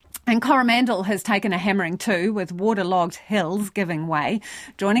And Coromandel has taken a hammering too, with waterlogged hills giving way.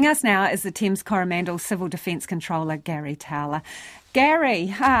 Joining us now is the Thames Coromandel Civil Defence Controller, Gary Towler.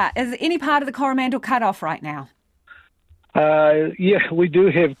 Gary, is any part of the Coromandel cut off right now? Yeah, we do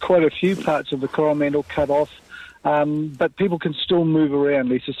have quite a few parts of the Coromandel cut off, but people can still move around,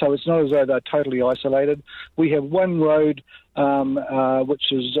 Lisa, so it's not as though they're totally isolated. We have one road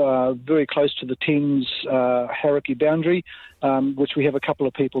which is very close to the Thames Hauraki boundary, which we have a couple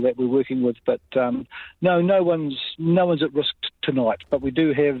of people that we're working with, but no one's at risk tonight. But we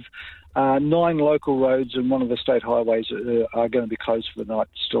do have 9 local roads and one of the state highways are going to be closed for the night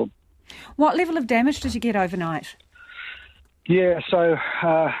still. What level of damage did you get overnight? Yeah, so,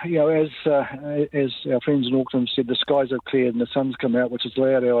 as our friends in Auckland said, the skies have cleared and the sun's come out, which has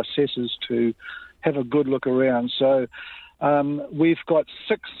allowed our assessors to have a good look around. So we've got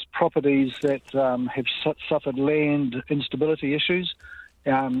 6 properties that have suffered land instability issues,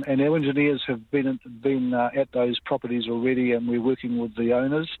 and our engineers have been at those properties already, and we're working with the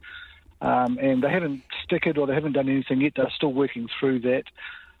owners. And they haven't stickered or they haven't done anything yet. They're still working through that.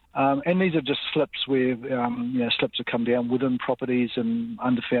 And these are just slips where, slips have come down within properties and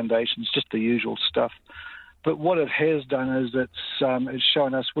under foundations, just the usual stuff. But what it has done is it's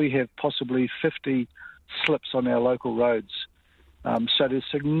shown us we have possibly 50 slips on our local roads. So there's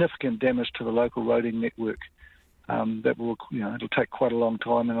significant damage to the local roading network that will, it'll take quite a long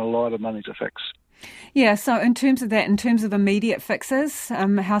time and a lot of money to fix. Yeah, so in terms of that, in terms of immediate fixes,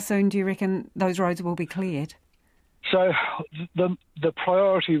 how soon do you reckon those roads will be cleared? So the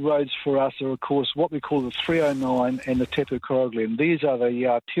priority roads for us are, of course, what we call the 309 and the Tapu Koroglen. These are the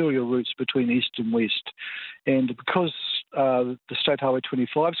arterial routes between east and west. And because the State Highway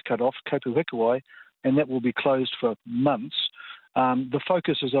 25's cut off, Kapu Hikuai, and that will be closed for months, the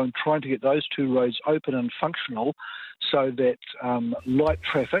focus is on trying to get those 2 roads open and functional so that light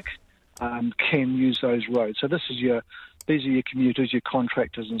traffic can use those roads. So these are your commuters, your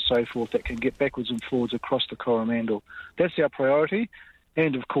contractors and so forth that can get backwards and forwards across the Coromandel. That's our priority.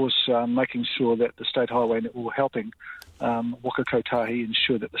 And, of course, making sure that the State Highway Network, helping Waka Kotahi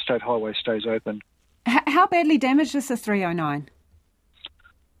ensure that the State Highway stays open. How badly damaged is the 309?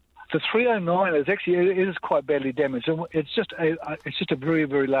 The 309 it is quite badly damaged. It's just a very,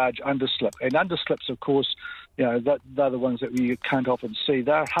 very large underslip. And underslips, of course, they're the ones that you can't often see.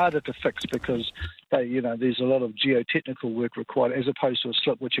 They're harder to fix because there's a lot of geotechnical work required as opposed to a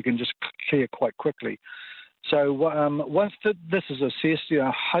slip which you can just clear quite quickly. So once this is assessed,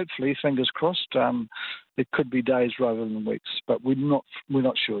 hopefully, fingers crossed, it could be days rather than weeks, but we're not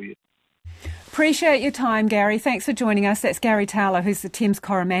sure yet. Appreciate your time, Gary. Thanks for joining us. That's Gary Towler, who's the Thames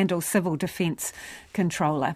Coromandel Civil Defence Controller.